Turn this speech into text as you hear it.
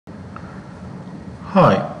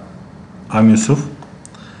Hi, I'm Yusuf.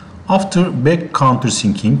 After back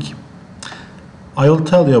countersinking, I will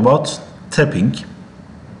tell you about tapping.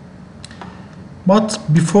 But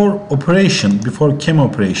before CAM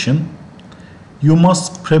operation, you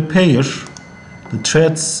must prepare the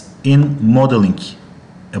threads in modeling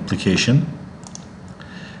application.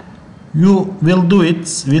 You will do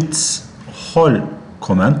it with whole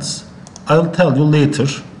commands. I'll tell you later.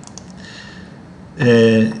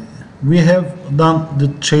 We have done the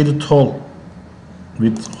threaded hole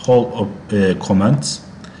with whole commands.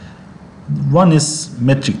 One is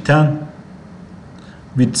metric 10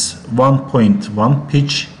 with 1.1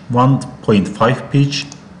 pitch, 1.5 pitch,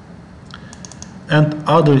 and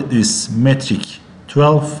other is metric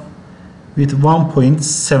 12 with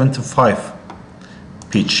 1.75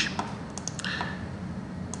 pitch.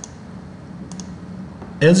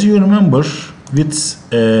 As you remember, with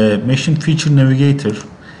Machine Feature Navigator,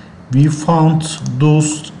 we found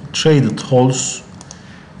those threaded holes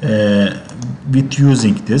with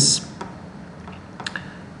using this.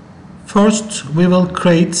 First, we will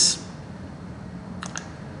create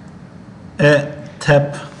a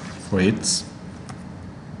tab for it.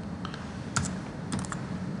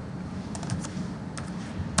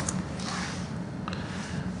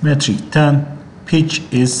 Metric 10, pitch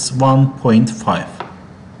is 1.5.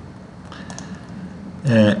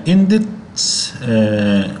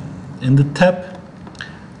 In the tab,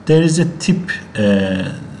 there is a tip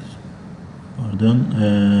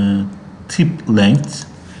tip length.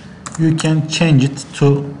 You can change it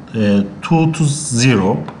to 2 to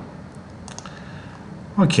 0.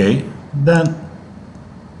 Okay, then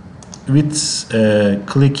with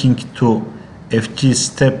clicking to FG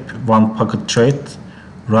step 1 pocket thread,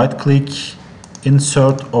 right click,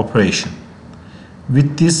 insert operation.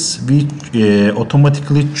 With this, we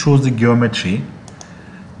automatically choose the geometry.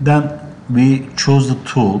 Then we choose the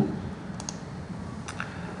tool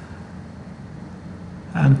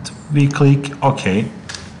and we click OK.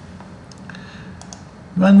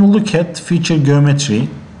 When we look at feature geometry,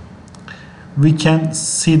 we can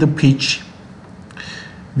see the pitch,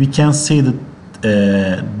 we can see the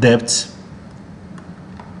depth,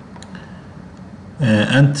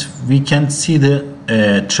 and we can see the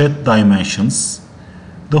thread dimensions.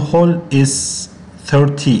 The hole is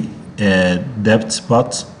 30 depth,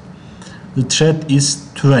 but the thread is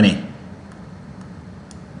 20.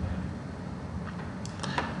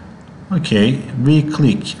 Okay, we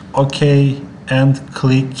click OK and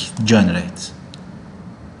click generate.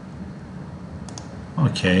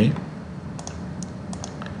 Okay.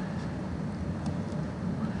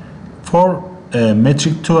 For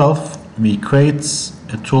metric 12, we create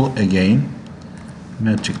a tool again.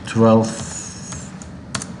 Metric 12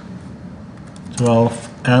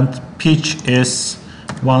 and pitch is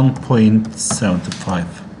 1.75.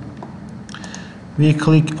 We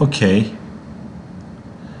click OK.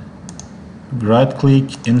 Right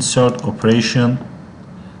click, insert operation,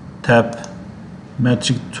 tab,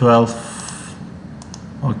 metric 12,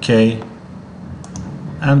 OK,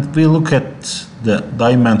 and we look at the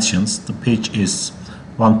dimensions. The pitch is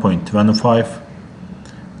 1.25,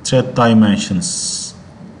 thread dimensions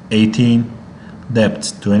 18,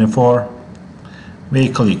 depth 24. We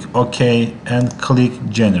click OK and click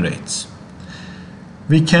generate.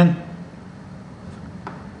 We can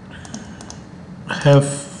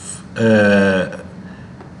have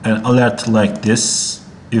an alert like this.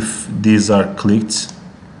 If these are clicked,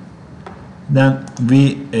 then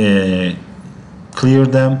we clear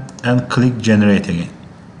them and click generate again.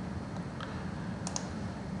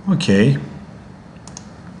 Okay.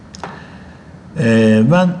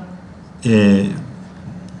 When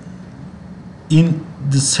in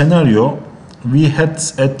the scenario we had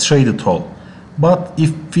a threaded hole, but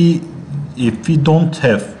if we don't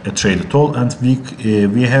have a threaded hole and we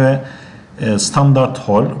have a standard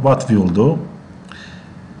hole, what we will do?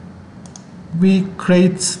 We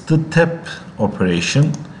create the tap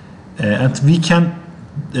operation, and we can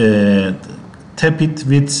tap it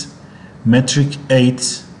with metric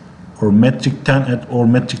 8 or metric 10 or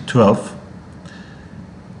metric 12.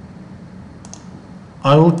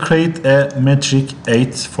 I will create a metric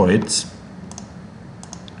 8 for it.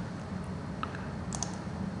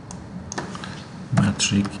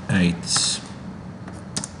 Metric 8.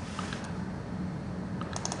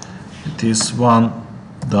 It is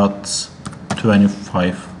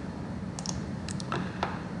 1.25.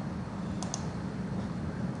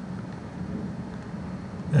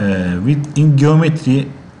 In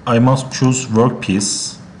geometry, I must choose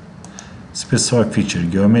workpiece, specify feature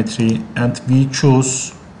geometry, and we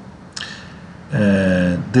choose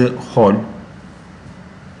the hole.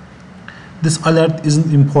 This alert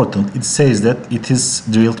isn't important. It says that it is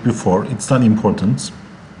drilled before. It's not important.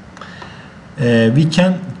 We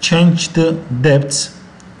can change the depth.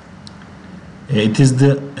 It is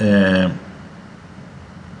the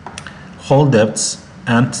hole depth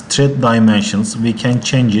and thread dimensions. We can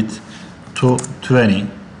change it to 20,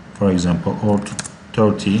 for example, or to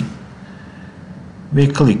 30. We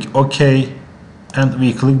click OK and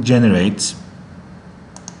we click generate.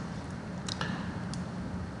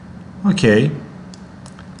 Okay,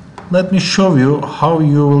 let me show you how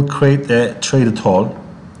you will create a threaded hole.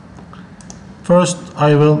 First,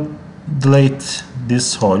 I will delete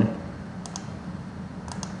this hole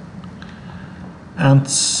and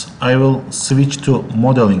I will switch to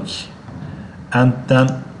modeling and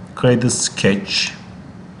then create a sketch.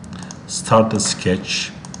 Start a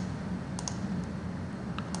sketch.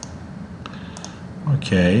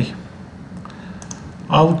 Okay,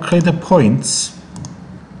 I will create a point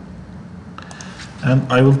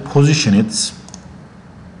and I will position it.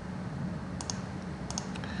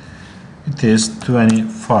 It is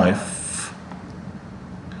 25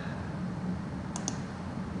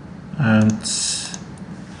 and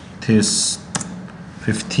it is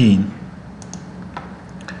 15.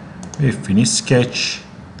 We finish sketch.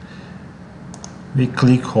 We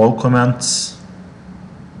click hole commands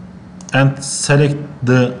and select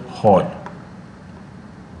the hole.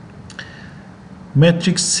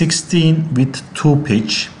 Matrix 16 with 2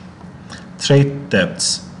 pitch, thread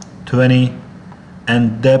depths 20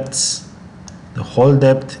 and depths, the hole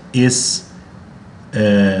depth is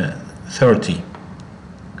 30.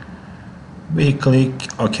 We click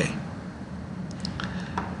OK.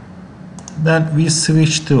 Then we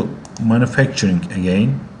switch to manufacturing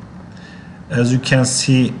again. As you can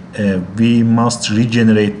see, we must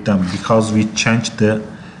regenerate them because we changed the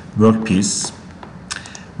workpiece.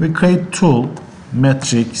 We create tool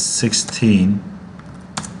matrix 16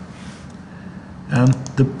 and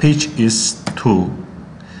the pitch is 2.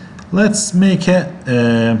 Let's make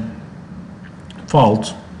a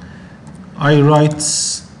fault. I write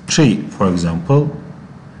 3, for example.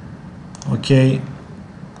 Okay,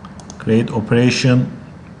 create operation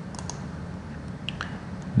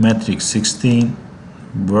matrix 16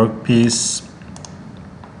 workpiece.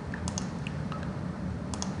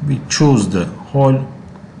 We choose the hole.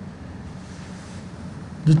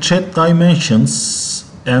 The thread dimensions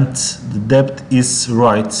and the depth is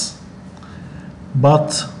right,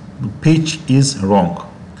 but the pitch is wrong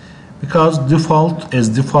because as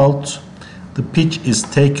default the pitch is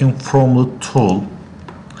taken from the tool,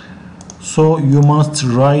 so you must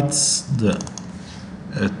write the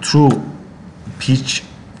true pitch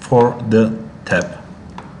for the tab.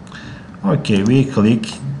 Okay, we click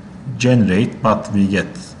generate, but we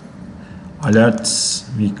get alerts.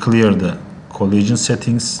 We clear the collision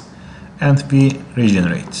settings and we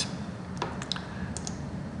regenerate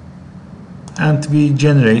and we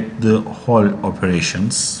generate the whole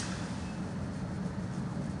operations.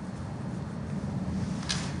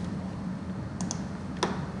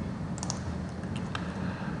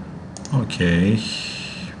 Okay,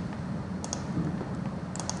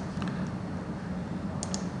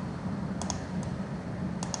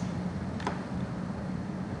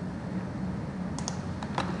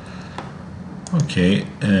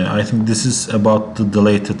 I think this is about the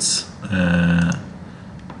deleted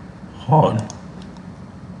hole.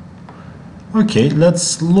 Okay,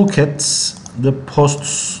 let's look at the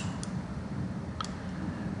posts.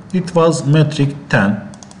 It was metric 10.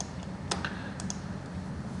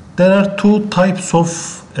 There are 2 types of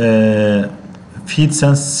feeds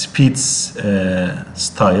and speeds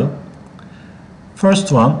style.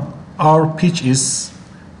 First one, our pitch is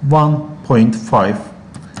 1.5.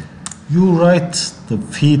 You write the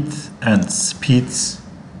feed and speeds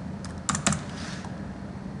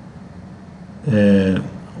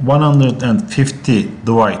 150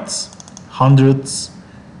 divides 100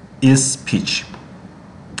 is pitch.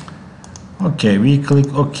 Okay, we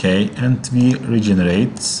click OK and we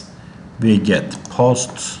regenerate. We get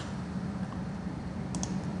post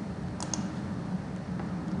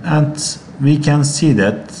and we can see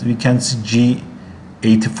that we can see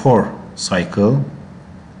G84 cycle.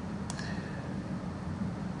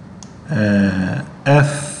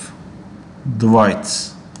 F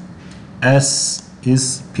divides S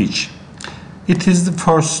is pitch. It is the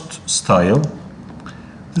first style.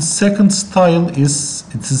 The second style is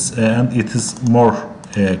it is more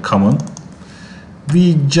common.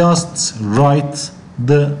 We just write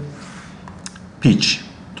the pitch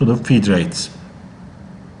to the feed rate.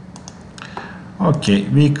 Okay,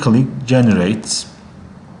 we click generate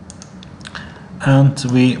and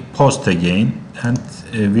we post again and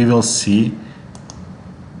we will see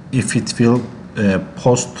if it will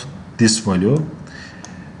post this value.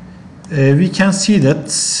 We can see that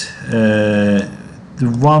the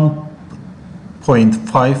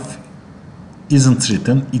 1.5 isn't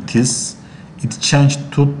written, it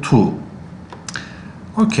changed to 2.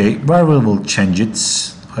 Okay, where we will change it?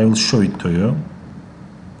 I will show it to you.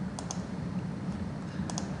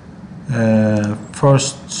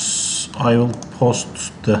 First I will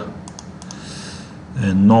post the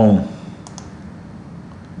known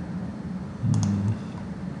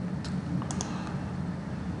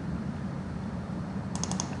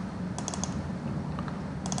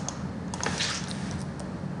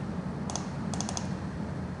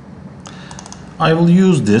I will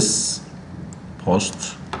use this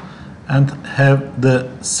post and have the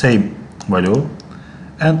same value,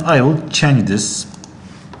 and I will change this.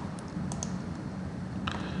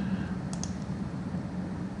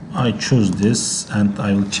 I choose this and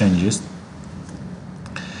I will change it.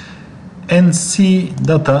 NC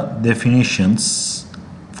data definitions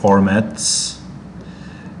formats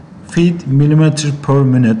feed millimeter per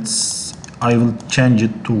minute. I will change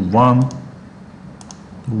it to 1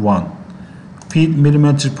 feed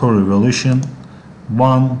millimeter per revolution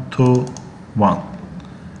 1 to 1,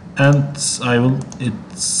 and I will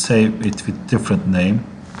save it with different name,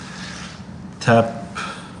 tab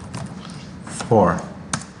 4.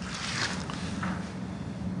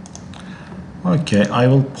 Okay, I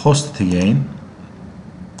will post it again,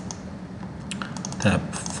 tab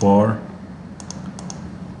 4,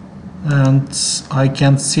 and I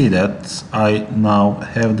can see that I now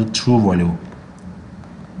have the true value.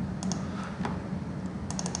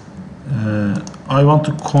 I want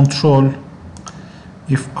to control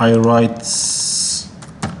if I write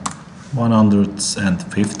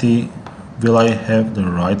 150, will I have the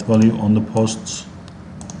right value on the post?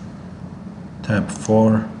 Tab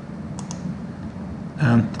 4,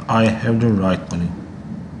 and I have the right value.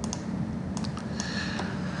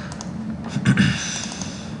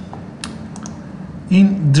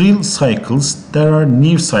 In drill cycles, there are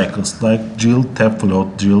new cycles like drill tap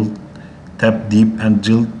float, drill tap deep, and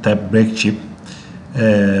drill tap break chip,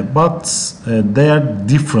 but they are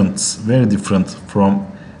different, very different from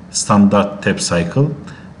standard tap cycle.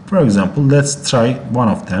 For example, let's try one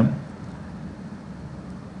of them.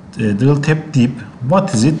 Drill tap deep.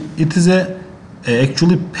 What is it? It is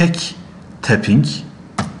actually pack tapping.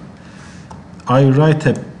 I write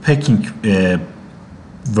a packing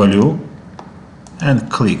value and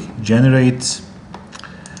click generate,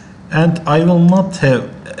 and I will not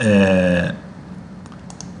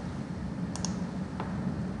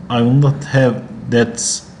have that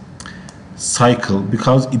cycle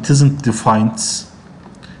because it isn't defined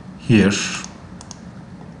here.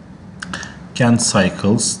 Can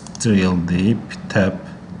cycles, drill deep, tap.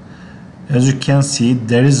 As you can see,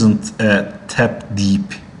 there isn't a tap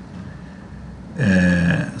deep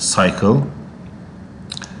cycle,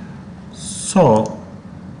 so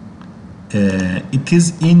it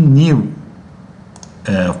is in new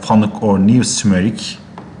FANUC or new SMERIC.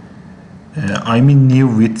 I mean new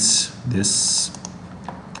with this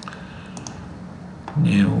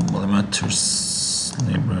new millimeters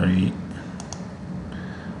library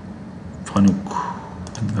FANUC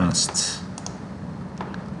advanced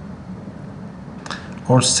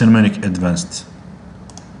or SMERIC advanced.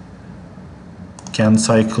 Can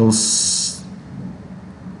cycles,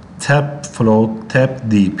 tap float, tap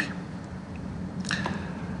deep.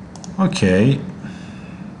 Okay,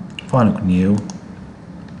 FANUC new,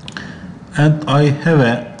 and I have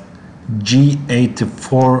a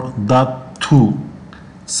G84.2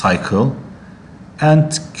 cycle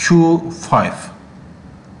and Q5.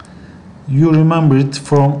 You remember it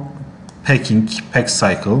from pack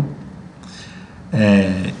cycle.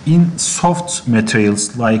 In soft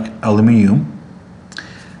materials like aluminum,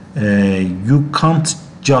 you can't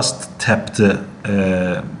just tap the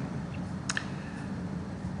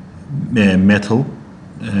metal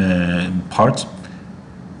part.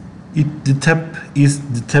 The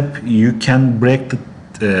tap you can break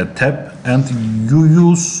the tap, and you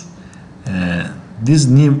use this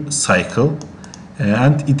new cycle,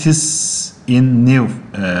 and it is in new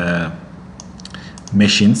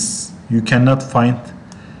machines. You cannot find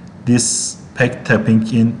this pack tapping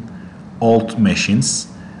in old machines,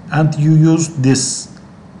 and you use this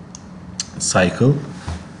cycle.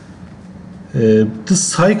 The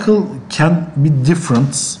cycle can be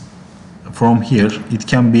different from here. It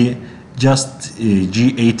can be just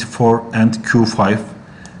G84 and Q5.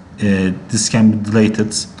 This can be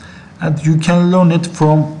deleted, and you can learn it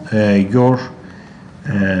from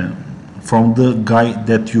from the guy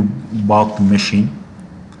that you bought the machine.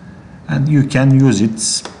 and you can use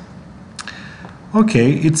it.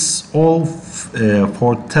 Okay, it's all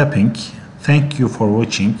for tapping. Thank you for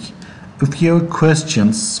watching. If you have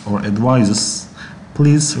questions or advices,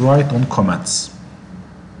 please write on comments.